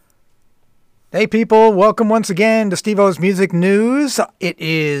Hey people, welcome once again to Steve-O's Music News. It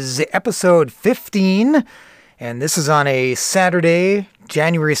is episode 15, and this is on a Saturday,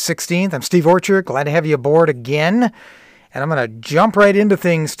 January 16th. I'm Steve Orchard, glad to have you aboard again. And I'm going to jump right into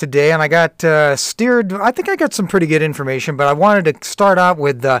things today, and I got steered, I think I got some pretty good information, but I wanted to start out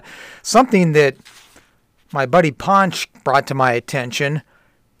with something that my buddy Ponch brought to my attention.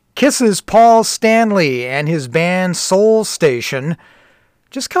 Kiss's Paul Stanley and his band Soul Station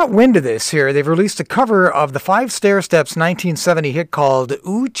just caught wind of this here. They've released a cover of the Five Stairsteps 1970 hit called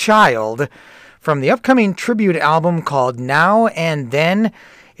Ooh Child from the upcoming tribute album called Now and Then.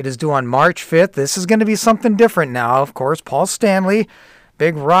 It is due on March 5th. This is going to be something different now. Of course, Paul Stanley,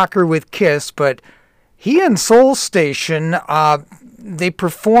 big rocker with Kiss, but he and Soul Station, they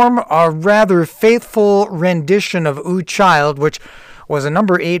perform a rather faithful rendition of Ooh Child, which was a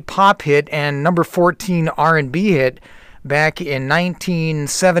number 8 pop hit and number 14 R&B hit back in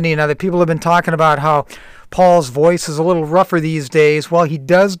 1970. Now, the people have been talking about how Paul's voice is a little rougher these days. Well, he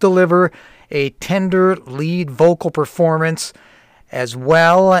does deliver a tender lead vocal performance as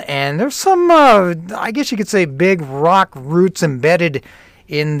well. And there's some, I guess you could say, big rock roots embedded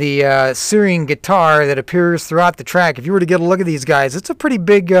in the Syrian guitar that appears throughout the track. If you were to get a look at these guys, it's a pretty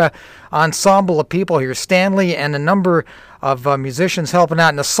big ensemble of people here. Stanley and a number of musicians helping out.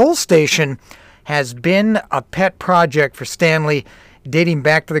 And the Soul Station has been a pet project for Stanley dating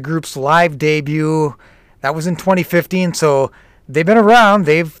back to the group's live debut. That was in 2015, so they've been around.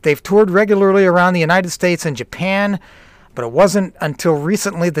 They've toured regularly around the United States and Japan, but it wasn't until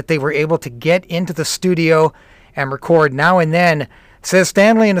recently that they were able to get into the studio and record Now and Then. Says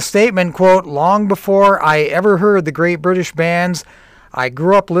Stanley in a statement, quote, "Long before I ever heard the great British bands, I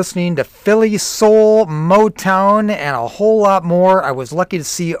grew up listening to Philly soul, Motown, and a whole lot more. I was lucky to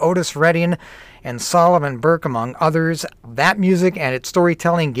see Otis Redding and Solomon Burke, among others. That music and its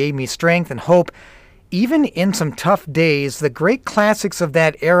storytelling gave me strength and hope. Even in some tough days, the great classics of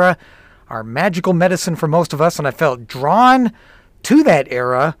that era are magical medicine for most of us, and I felt drawn to that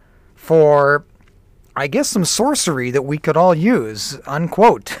era for, I guess, some sorcery that we could all use,"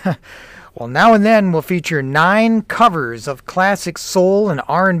 unquote. Well, Now and Then will feature 9 covers of classic soul and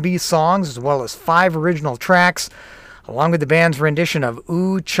R&B songs, as well as 5 original tracks, along with the band's rendition of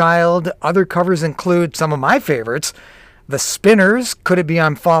Ooh Child. Other covers include some of my favorites: The Spinners' Could It Be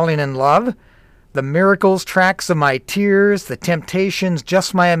I'm Falling in Love, The Miracles' Tracks of My Tears, The Temptations'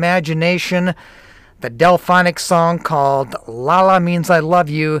 Just My Imagination, the Delphonics song called Lala Means I Love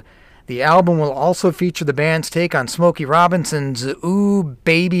You. The album will also feature the band's take on Smokey Robinson's Ooh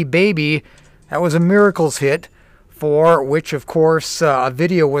Baby Baby. That was a Miracles hit, for which, of course, a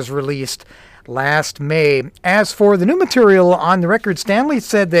video was released last May. As for the new material on the record, Stanley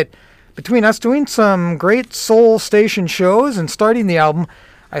said that between us doing some great Soul Station shows and starting the album,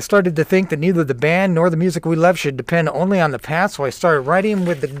 I started to think that neither the band nor the music we love should depend only on the past, so I started writing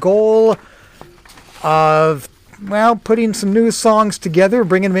with the goal of, well, putting some new songs together,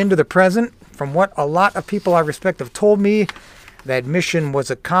 bringing them into the present. From what a lot of people I respect have told me, that mission was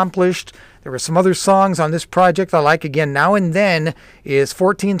accomplished. There were some other songs on this project I like. Again, Now and Then is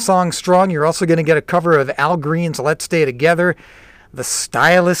 14 songs strong. You're also going to get a cover of Al Green's Let's Stay Together. The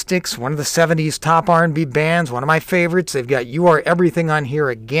Stylistics, one of the 70s top R&B bands, one of my favorites. They've got You Are Everything on here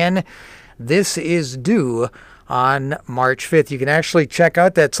again. This is due on March 5th. You can actually check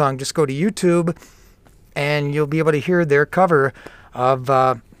out that song. Just go to YouTube and you'll be able to hear their cover of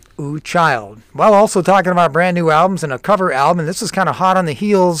Ooh Child. Well, also talking about brand new albums and a cover album, and this is kind of hot on the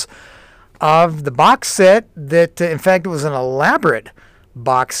heels of the box set that, in fact, it was an elaborate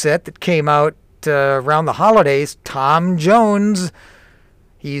box set that came out around the holidays. Tom Jones,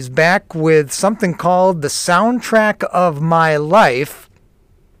 he's back with something called The Soundtrack of My Life.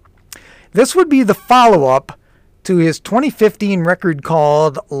 This would be the follow-up to his 2015 record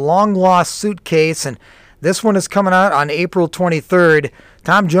called Long Lost Suitcase, and this one is coming out on April 23rd.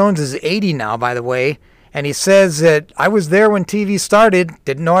 Tom Jones is 80 now, by the way, and he says that I was there when TV started,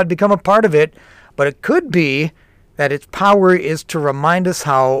 didn't know I'd become a part of it, but it could be that its power is to remind us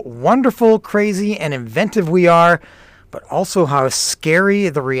how wonderful, crazy, and inventive we are, but also how scary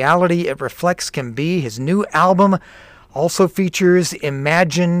the reality it reflects can be. His new album also features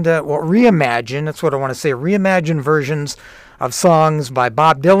reimagined, that's what I want to say, reimagined versions of songs by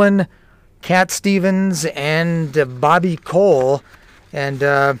Bob Dylan, Cat Stevens, and Bobby Cole. And,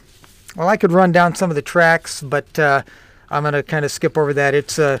 well, I could run down some of the tracks, but I'm going to kind of skip over that.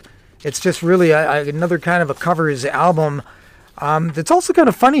 It's just really another kind of a covers album. It's also kind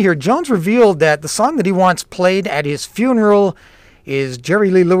of funny here. Jones revealed that the song that he wants played at his funeral is Jerry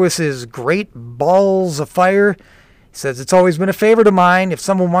Lee Lewis's Great Balls of Fire. He says, it's always been a favorite of mine. If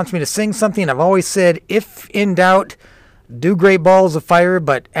someone wants me to sing something, I've always said, if in doubt, do Great Balls of Fire.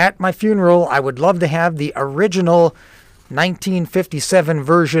 But at my funeral, I would love to have the original 1957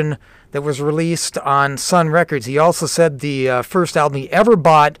 version that was released on Sun Records. He also said the first album he ever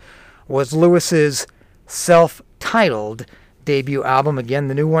bought was Lewis's self-titled debut album. Again,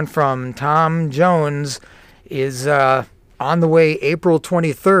 the new one from Tom Jones is on the way April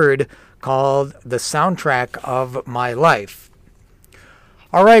 23rd, called The Soundtrack of My Life.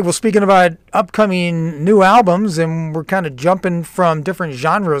 All right, well, speaking about upcoming new albums, and we're kind of jumping from different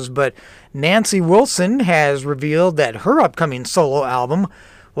genres, but Nancy Wilson has revealed that her upcoming solo album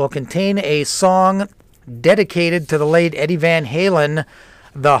will contain a song dedicated to the late Eddie Van Halen.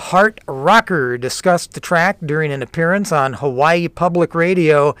 The Heart Rocker discussed the track during an appearance on Hawaii Public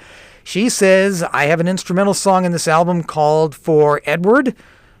Radio. She says, I have an instrumental song in this album called For Edward,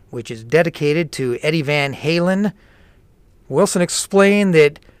 which is dedicated to Eddie Van Halen. Wilson explained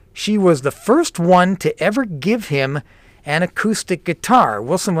that she was the first one to ever give him an acoustic guitar.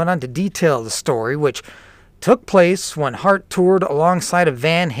 Wilson went on to detail the story, which took place when Hart toured alongside of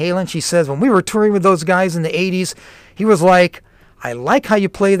Van Halen. She says, when we were touring with those guys in the 80s, he was like, I like how you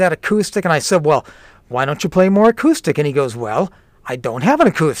play that acoustic. And I said, well, why don't you play more acoustic? And he goes, well, I don't have an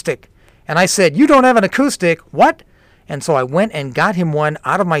acoustic. And I said, you don't have an acoustic? What? And so I went and got him one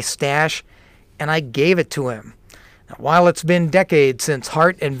out of my stash, and I gave it to him. Now, while it's been decades since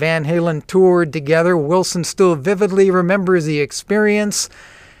Hart and Van Halen toured together, Wilson still vividly remembers the experience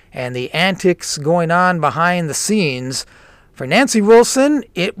and the antics going on behind the scenes. For Nancy Wilson,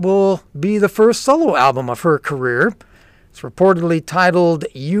 it will be the first solo album of her career. It's reportedly titled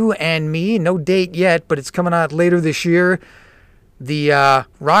You and Me. No date yet, but it's coming out later this year. The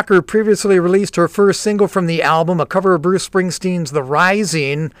rocker previously released her first single from the album, a cover of Bruce Springsteen's The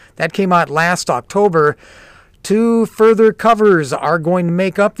Rising. That came out last October. 2 further covers are going to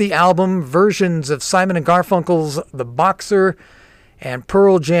make up the album, versions of Simon & Garfunkel's The Boxer and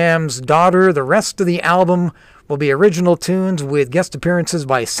Pearl Jam's Daughter. The rest of the album will be original tunes with guest appearances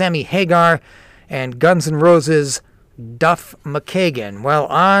by Sammy Hagar and Guns N' Roses' Duff McKagan. Well,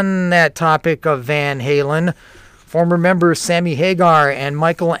 on that topic of Van Halen, former members Sammy Hagar and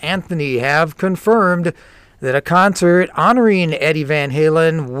Michael Anthony have confirmed that a concert honoring Eddie Van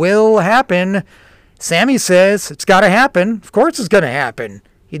Halen will happen. Sammy says it's got to happen. Of course it's going to happen.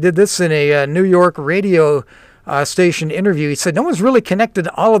 He did this in a New York radio station interview. He said, no one's really connected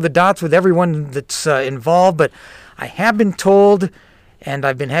all of the dots with everyone that's involved, but I have been told, and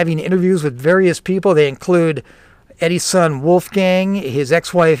I've been having interviews with various people. They include Eddie's son Wolfgang, his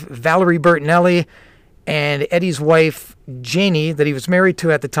ex-wife Valerie Bertinelli, and Eddie's wife, Janie, that he was married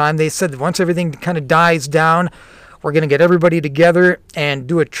to at the time. They said that once everything kind of dies down, we're going to get everybody together and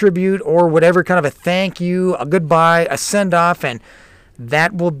do a tribute or whatever, kind of a thank you, a goodbye, a send-off, and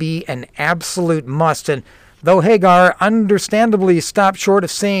that will be an absolute must. And though Hagar understandably stopped short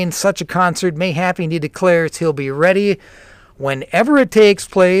of saying such a concert may happen, he declares he'll be ready whenever it takes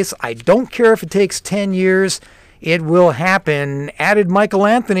place. I don't care if it takes 10 years. It will happen. Added Michael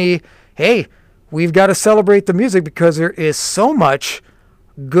Anthony, hey, we've got to celebrate the music because there is so much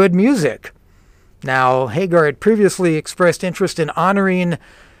good music. Now, Hagar had previously expressed interest in honoring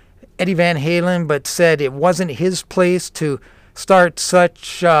Eddie Van Halen, but said it wasn't his place to start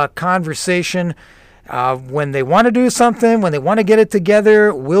such conversation. When they want to do something, when they want to get it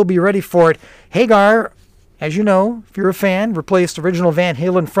together, we'll be ready for it. Hagar, as you know, if you're a fan, replaced original Van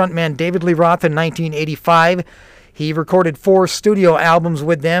Halen frontman David Lee Roth in 1985. He recorded 4 studio albums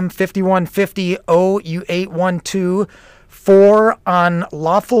with them, 5150, OU812, 4 on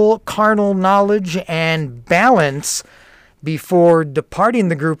Lawful Carnal Knowledge and Balance before departing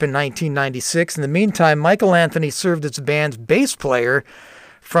the group in 1996. In the meantime, Michael Anthony served as the band's bass player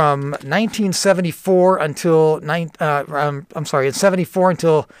from 1974 until in 74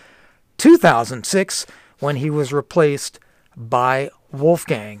 until 2006, when he was replaced by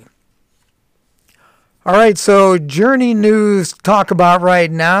Wolfgang. All right, so Journey news to talk about right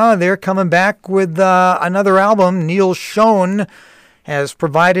now. They're coming back with another album. Neil Schon has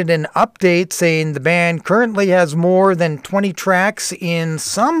provided an update saying the band currently has more than 20 tracks in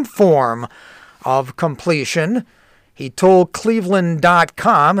some form of completion. He told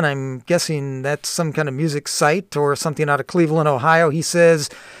Cleveland.com, and I'm guessing that's some kind of music site or something out of Cleveland, Ohio. He says,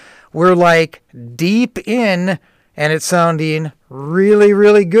 we're like deep in, and it's sounding really,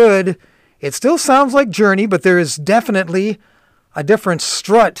 really good. It still sounds like Journey, but there is definitely a different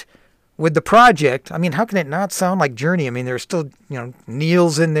strut with the project. I mean, how can it not sound like Journey? I mean, there's still,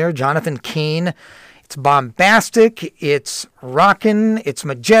 Neil's in there, Jonathan Cain. It's bombastic, it's rockin', it's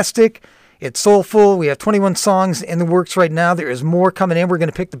majestic, It's soulful. We have 21 songs in the works right now. There is more coming in. We're going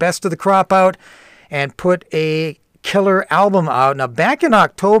to pick the best of the crop out and put a killer album out. Now, back in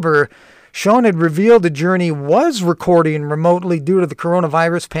October, Sean had revealed that Journey was recording remotely due to the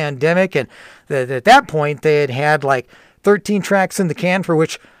coronavirus pandemic, and that at that point they had like 13 tracks in the can, for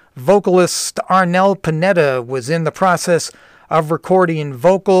which vocalist Arnel Pineda was in the process of recording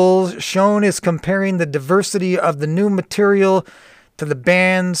vocals. Sean is comparing the diversity of the new material to the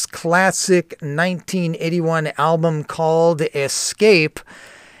band's classic 1981 album called Escape,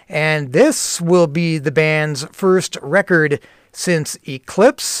 and this will be the band's first record since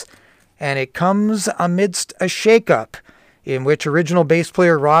Eclipse, and it comes amidst a shakeup in which original bass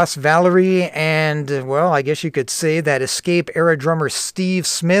player Ross Valerie and, well, I guess you could say that Escape era drummer Steve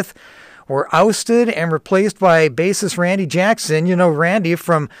Smith were ousted and replaced by bassist Randy Jackson. You know, Randy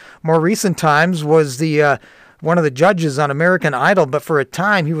from more recent times was the one of the judges on American Idol, but for a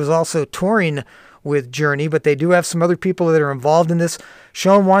time he was also touring with Journey, but they do have some other people that are involved in this.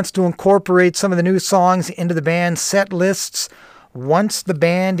 Sean wants to incorporate some of the new songs into the band's set lists once the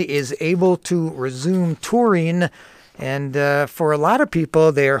band is able to resume touring. And for a lot of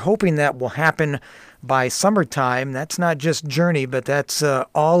people, they are hoping that will happen by summertime. That's not just Journey, but that's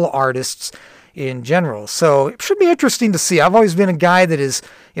all artists in general. So it should be interesting to see. I've always been a guy that is,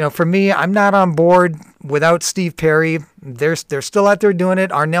 you know, for me, I'm not on board without Steve Perry. They're still out there doing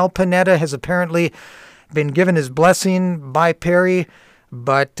it. Arnel Pineda has apparently been given his blessing by Perry.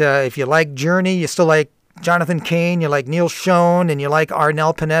 But if you like Journey, you still like Jonathan Cain, you like Neil Schon, and you like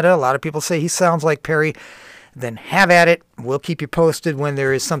Arnel Pineda, a lot of people say he sounds like Perry, then have at it. We'll keep you posted when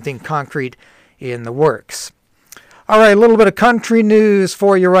there is something concrete in the works. All right, a little bit of country news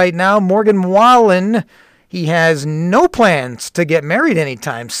for you right now. Morgan Wallen, he has no plans to get married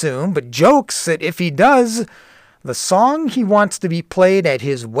anytime soon, but jokes that if he does, the song he wants to be played at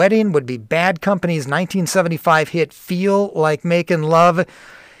his wedding would be Bad Company's 1975 hit Feel Like Making Love.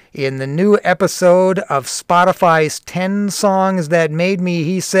 In the new episode of Spotify's 10 Songs That Made Me,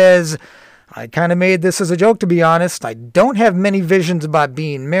 he says, I kind of made this as a joke, to be honest. I don't have many visions about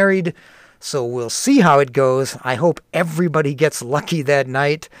being married, so we'll see how it goes. I hope everybody gets lucky that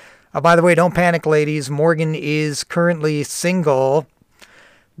night. By the way, don't panic, ladies. Morgan is currently single.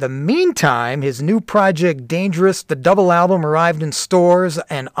 The meantime, his new project, Dangerous, the double album, arrived in stores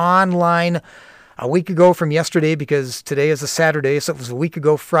and online a week ago from yesterday, because today is a Saturday, so it was a week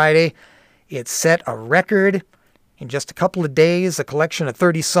ago Friday. It set a record. In just a couple of days, a collection of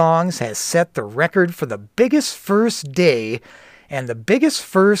 30 songs has set the record for the biggest first day and the biggest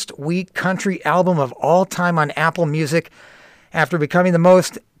first week country album of all time on Apple Music, after becoming the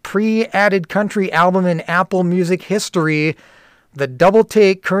most pre-added country album in Apple Music history. The Double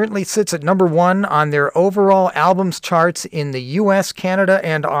Take currently sits at number 1 on their overall albums charts in the US, Canada,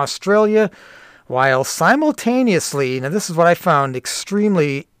 and Australia, while simultaneously, now this is what I found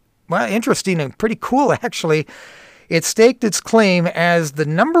extremely, well, interesting and pretty cool actually, it staked its claim as the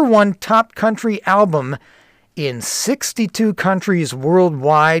number 1 top country album in 62 countries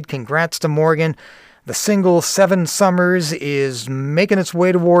worldwide. Congrats to Morgan. The single 7 Summers is making its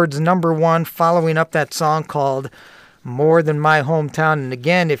way towards number 1, following up that song called More Than My Hometown. And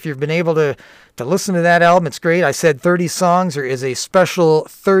again, if you've been able to listen to that album, it's great. I said 30 songs. There is a special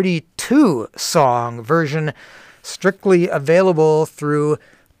 32-song version strictly available through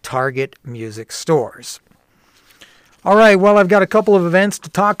Target Music Stores. All right, well, I've got a couple of events to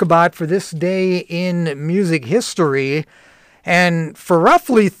talk about for this day in music history. And for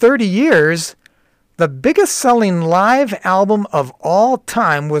roughly 30 years, the biggest selling live album of all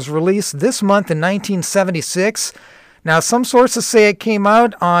time was released this month in 1976. Now, some sources say it came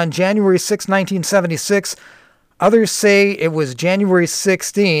out on January 6, 1976. Others say it was January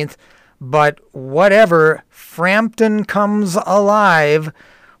 16th. But whatever, Frampton Comes Alive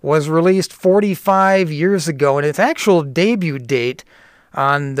was released 45 years ago, and its actual debut date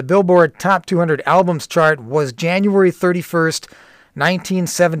on the Billboard Top 200 Albums chart was January 31st,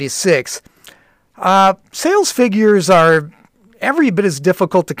 1976. Sales figures are every bit as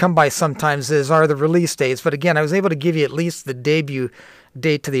difficult to come by sometimes as are the release dates, but again, I was able to give you at least the debut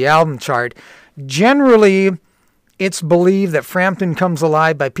date to the album chart. Generally, it's believed that Frampton Comes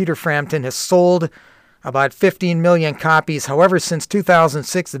Alive by Peter Frampton has sold about 15 million copies. However, since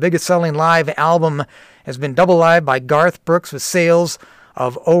 2006, the biggest selling live album has been Double Live by Garth Brooks with sales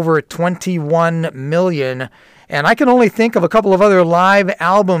of over 21 million. And I can only think of a couple of other live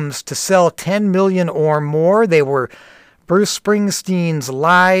albums to sell 10 million or more. They were Bruce Springsteen's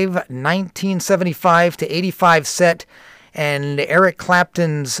Live 1975 to 85 set and Eric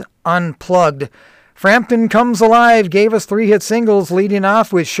Clapton's Unplugged Frampton Comes Alive gave us 3 hit singles, leading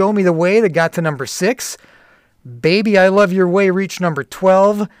off with Show Me the Way that got to number 6. Baby I Love Your Way reached number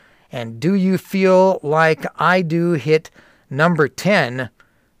 12. And Do You Feel Like I Do hit number 10.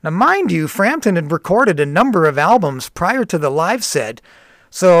 Now, mind you, Frampton had recorded a number of albums prior to the live set.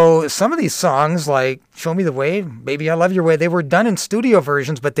 So some of these songs, like Show Me the Way, Baby I Love Your Way, they were done in studio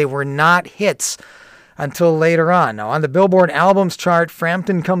versions, but they were not hits until later on. Now, on the Billboard Albums chart,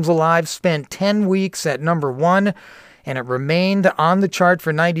 Frampton Comes Alive spent 10 weeks at number 1, and it remained on the chart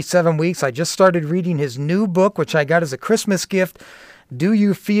for 97 weeks. I just started reading his new book, which I got as a Christmas gift, Do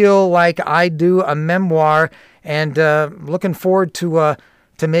You Feel Like I Do, a memoir, and looking forward to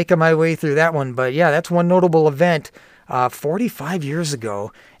making my way through that one. But yeah, that's one notable event 45 years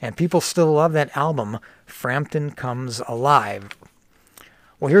ago, and people still love that album, Frampton Comes Alive.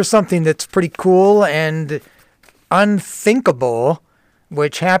 Well, here's something that's pretty cool and unthinkable,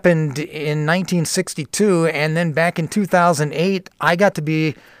 which happened in 1962, and then back in 2008, I got to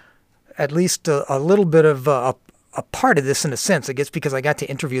be at least a little bit of a part of this in a sense, I guess, because I got to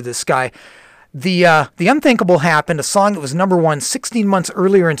interview this guy. The unthinkable happened. A song that was number 1 16 months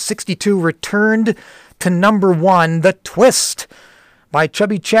earlier in 62 returned to number 1. The Twist by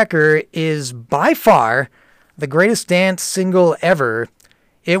Chubby Checker is by far the greatest dance single ever.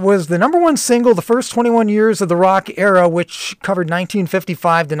 It was the number 1 single the first 21 years of the rock era, which covered 1955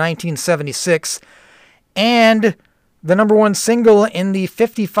 to 1976, and the number 1 single in the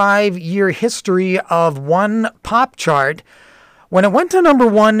 55-year history of one pop chart. When it went to number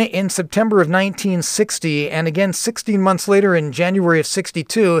 1 in September of 1960, and again 16 months later in January of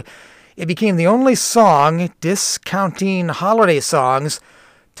 62, it became the only song, discounting holiday songs,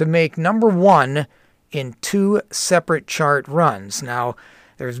 to make number 1 in 2 separate chart runs. Now,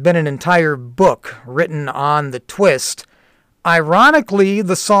 there's been an entire book written on The Twist. Ironically,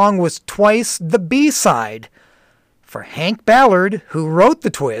 the song was twice the B-side. For Hank Ballard, who wrote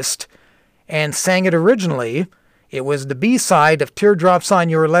The Twist and sang it originally, it was the B-side of Teardrops on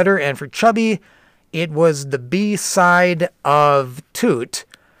Your Letter, and for Chubby, it was the B-side of Toot.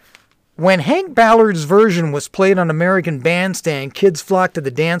 When Hank Ballard's version was played on American Bandstand, kids flocked to the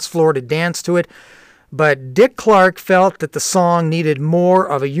dance floor to dance to it, but Dick Clark felt that the song needed more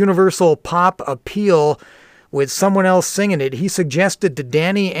of a universal pop appeal with someone else singing it. He suggested to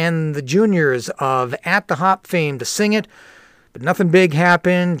Danny and the Juniors of At the Hop fame to sing it, but nothing big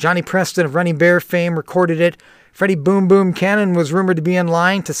happened. Johnny Preston of Running Bear fame recorded it. Freddie Boom Boom Cannon was rumored to be in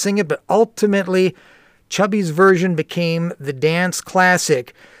line to sing it, but ultimately Chubby's version became the dance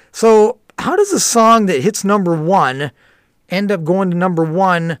classic. So how does a song that hits number 1 end up going to number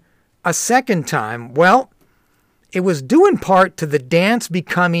 1 a second time? Well, it was due in part to the dance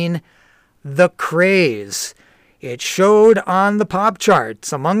becoming the craze. It showed on the pop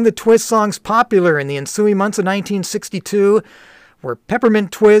charts. Among the Twist songs popular in the ensuing months of 1962 were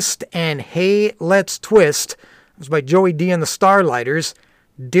Peppermint Twist and Hey Let's Twist. It was by Joey D and the Starlighters.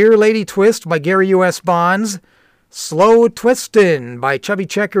 Dear Lady Twist by Gary U.S. Bonds. Slow Twistin' by Chubby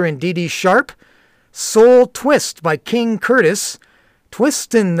Checker and Dee Dee Sharp. Soul Twist by King Curtis.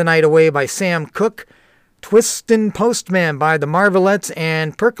 Twistin' the Night Away by Sam Cooke. Twistin' Postman by the Marvelettes,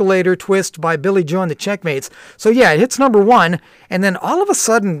 and Percolator Twist by Billy Joe and the Checkmates. So yeah, it hits number 1, and then all of a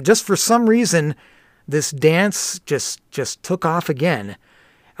sudden, just for some reason, this dance just took off again.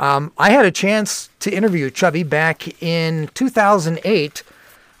 I had a chance to interview Chubby back in 2008.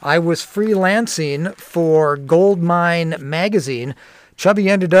 I was freelancing for Goldmine magazine. Chubby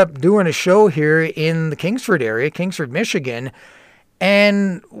ended up doing a show here in the Kingsford area, Kingsford, Michigan.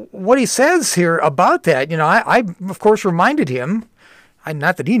 And what he says here about that, I of course reminded him,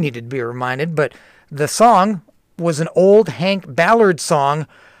 not that he needed to be reminded, but the song was an old Hank Ballard song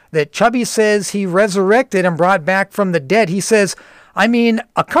that Chubby says he resurrected and brought back from the dead. He says,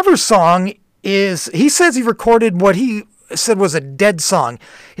 a cover song he says he recorded what he said was a dead song.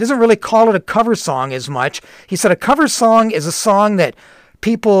 He doesn't really call it a cover song as much. He said a cover song is a song that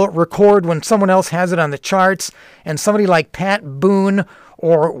people record when someone else has it on the charts, and somebody like Pat Boone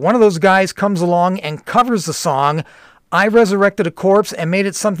or one of those guys comes along and covers the song. I resurrected a corpse and made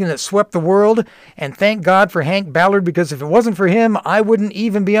it something that swept the world, and thank God for Hank Ballard, because if it wasn't for him, I wouldn't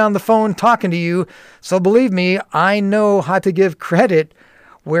even be on the phone talking to you. So believe me, I know how to give credit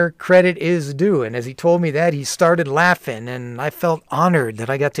where credit is due. And as he told me that, he started laughing, and I felt honored that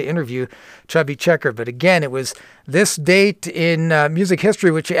I got to interview Chubby Checker. But again, it was this date in music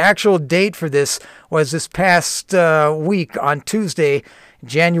history, which the actual date for this was this past week on Tuesday,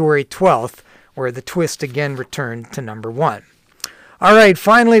 January 12th, where the Twist again returned to number 1. All right,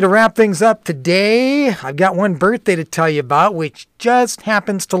 finally, to wrap things up today, I've got one birthday to tell you about, which just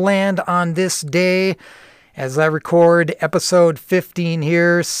happens to land on this day as I record episode 15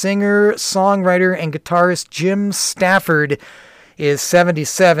 here. Singer, songwriter, and guitarist Jim Stafford is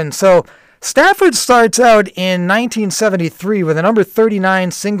 77. So Stafford starts out in 1973 with a number 39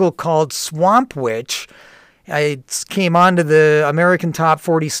 single called Swamp Witch. It came onto the American Top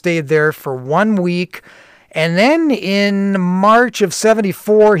 40, stayed there for 1 week. And then in March of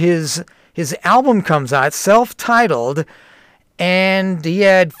 74, his album comes out, self-titled, and he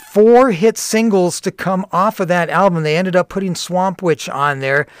had 4 hit singles to come off of that album. They ended up putting Swamp Witch on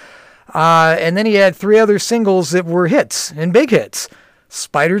there. And then he had 3 other singles that were hits and big hits.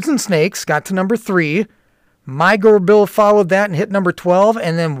 Spiders and Snakes got to number 3. My Girl Bill followed that and hit number 12.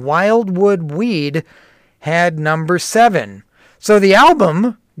 And then Wildwood Weed had number 7. So the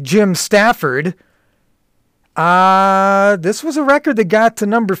album, Jim Stafford, this was a record that got to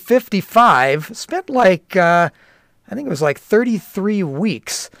number 55. Spent I think it was like 33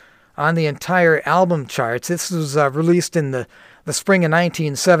 weeks on the entire album charts. This was released in the spring of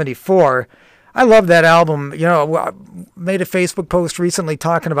 1974. I love that album. You know, I made a Facebook post recently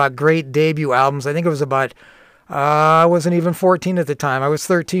talking about great debut albums. I think it was about, I wasn't even 14 at the time. I was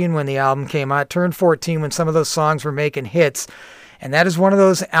 13 when the album came out. Turned 14 when some of those songs were making hits. And that is one of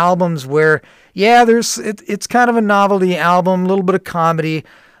those albums where, yeah, it's kind of a novelty album, a little bit of comedy,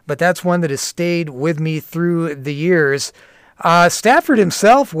 but that's one that has stayed with me through the years. Stafford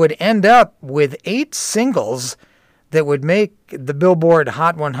himself would end up with 8 singles that would make the Billboard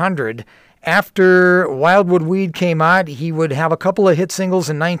Hot 100. After Wildwood Weed came out, he would have a couple of hit singles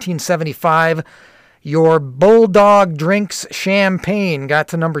in 1975. Your Bulldog Drinks Champagne got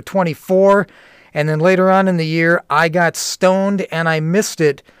to number 24. And then later on in the year, I Got Stoned and I Missed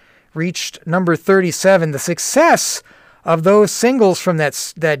It reached number 37. The success of those singles from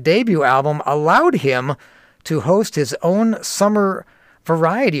that debut album allowed him to host his own summer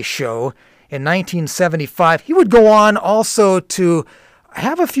variety show in 1975. He would go on also to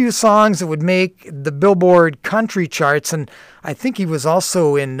have a few songs that would make the Billboard country charts, and I think he was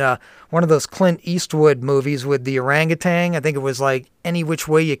also in one of those Clint Eastwood movies with the orangutan. I think it was like Any Which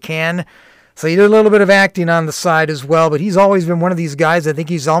Way You Can. So he did a little bit of acting on the side as well, but he's always been one of these guys. I think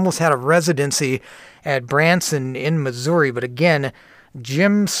he's almost had a residency at Branson in Missouri. But again,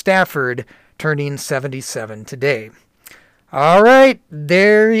 Jim Stafford turning 77 today. All right,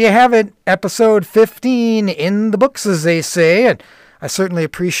 there you have it. Episode 15 in the books, as they say. And I certainly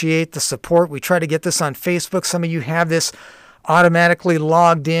appreciate the support. We try to get this on Facebook. Some of you have this automatically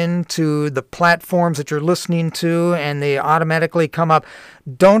logged in to the platforms that you're listening to, and they automatically come up.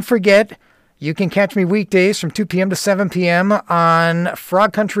 Don't forget, you can catch me weekdays from 2 p.m. to 7 p.m. on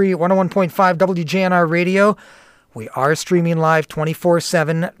Frog Country 101.5 WJNR Radio. We are streaming live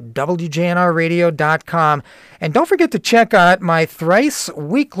 24/7, WJNRradio.com. And don't forget to check out my thrice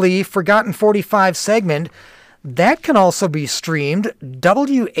weekly Forgotten 45 segment. That can also be streamed,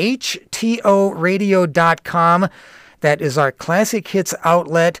 WHTOradio.com. That is our classic hits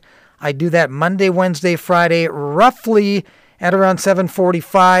outlet. I do that Monday, Wednesday, Friday, roughly at around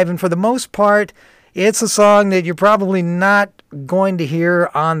 7:45, and for the most part, it's a song that you're probably not going to hear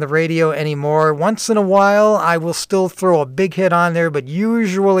on the radio anymore. Once in a while, I will still throw a big hit on there, but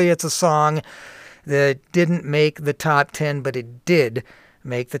usually it's a song that didn't make the top 10, but it did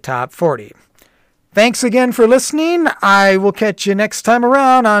make the top 40. Thanks again for listening. I will catch you next time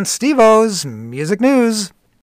around on Steve-O's Music News.